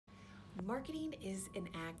Marketing is an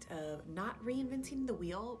act of not reinventing the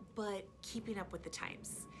wheel, but keeping up with the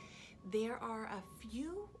times. There are a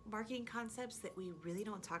few marketing concepts that we really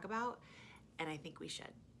don't talk about, and I think we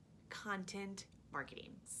should. Content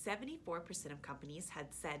marketing. 74% of companies had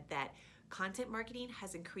said that content marketing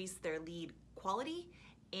has increased their lead quality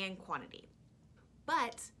and quantity.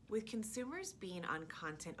 But with consumers being on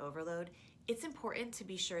content overload, it's important to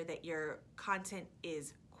be sure that your content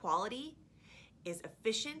is quality, is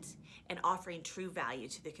efficient, and offering true value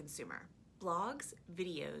to the consumer. Blogs,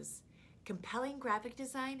 videos, compelling graphic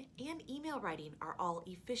design, and email writing are all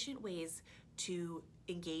efficient ways to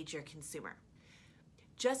engage your consumer.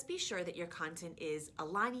 Just be sure that your content is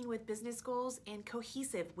aligning with business goals and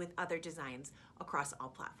cohesive with other designs across all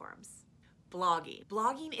platforms. Blogging.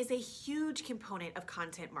 Blogging is a huge component of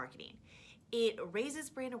content marketing. It raises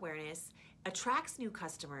brand awareness, attracts new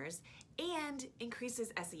customers, and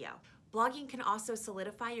increases SEO. Blogging can also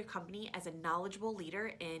solidify your company as a knowledgeable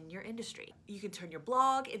leader in your industry. You can turn your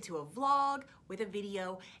blog into a vlog with a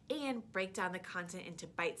video and break down the content into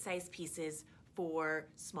bite-sized pieces for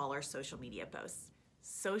smaller social media posts.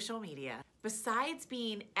 Social media. Besides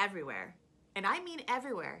being everywhere, and I mean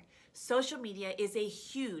everywhere, social media is a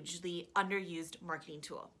hugely underused marketing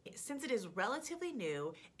tool. Since it is relatively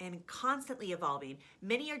new and constantly evolving,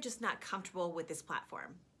 many are just not comfortable with this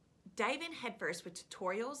platform. Dive in headfirst with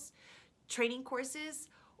tutorials, training courses,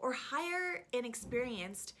 or hire an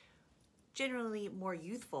experienced, generally more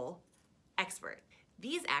youthful, expert.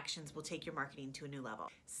 These actions will take your marketing to a new level.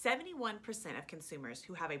 71% of consumers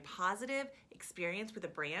who have a positive experience with a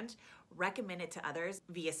brand recommend it to others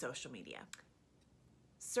via social media.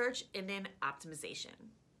 Search engine optimization,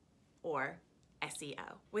 or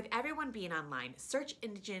SEO. With everyone being online, search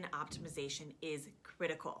engine optimization is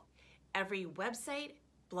critical. Every website,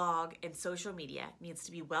 blog, and social media needs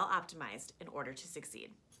to be well optimized in order to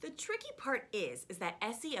succeed. The tricky part is that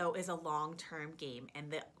SEO is a long-term game and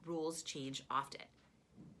the rules change often.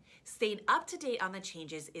 Staying up to date on the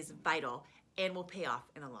changes is vital and will pay off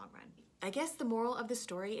in the long run. I guess the moral of the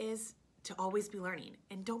story is to always be learning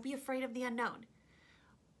and don't be afraid of the unknown.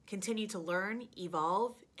 Continue to learn,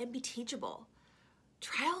 evolve, and be teachable.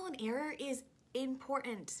 Trial and error is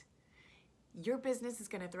important. Your business is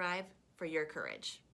going to thrive for your courage.